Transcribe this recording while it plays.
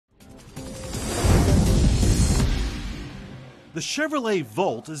The Chevrolet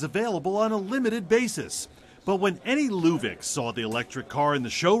Volt is available on a limited basis. But when Eddie Luvick saw the electric car in the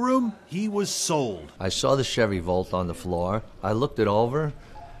showroom, he was sold. I saw the Chevy Volt on the floor. I looked it over,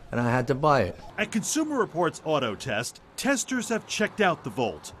 and I had to buy it. At Consumer Reports Auto Test, testers have checked out the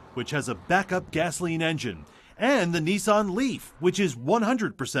Volt, which has a backup gasoline engine, and the Nissan Leaf, which is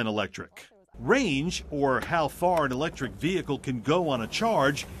 100% electric. Range, or how far an electric vehicle can go on a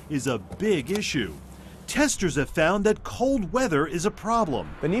charge, is a big issue. Testers have found that cold weather is a problem.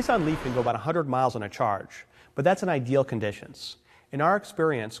 The Nissan Leaf can go about 100 miles on a charge, but that's in ideal conditions. In our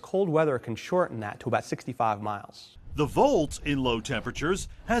experience, cold weather can shorten that to about 65 miles. The Volt, in low temperatures,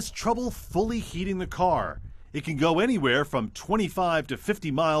 has trouble fully heating the car. It can go anywhere from 25 to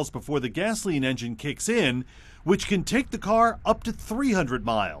 50 miles before the gasoline engine kicks in, which can take the car up to 300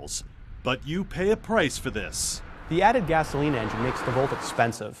 miles. But you pay a price for this. The added gasoline engine makes the Volt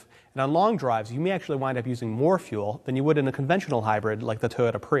expensive, and on long drives you may actually wind up using more fuel than you would in a conventional hybrid like the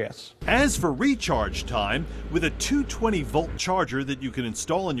Toyota Prius. As for recharge time, with a 220-volt charger that you can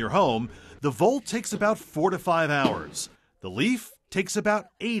install in your home, the Volt takes about 4 to 5 hours. The Leaf takes about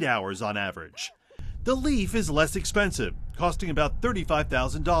 8 hours on average. The Leaf is less expensive, costing about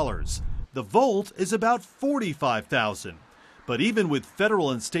 $35,000. The Volt is about $45,000. But even with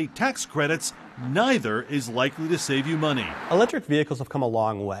federal and state tax credits, neither is likely to save you money. Electric vehicles have come a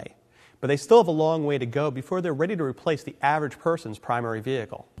long way, but they still have a long way to go before they're ready to replace the average person's primary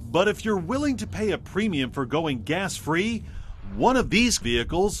vehicle. But if you're willing to pay a premium for going gas-free, one of these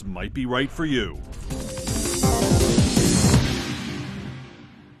vehicles might be right for you.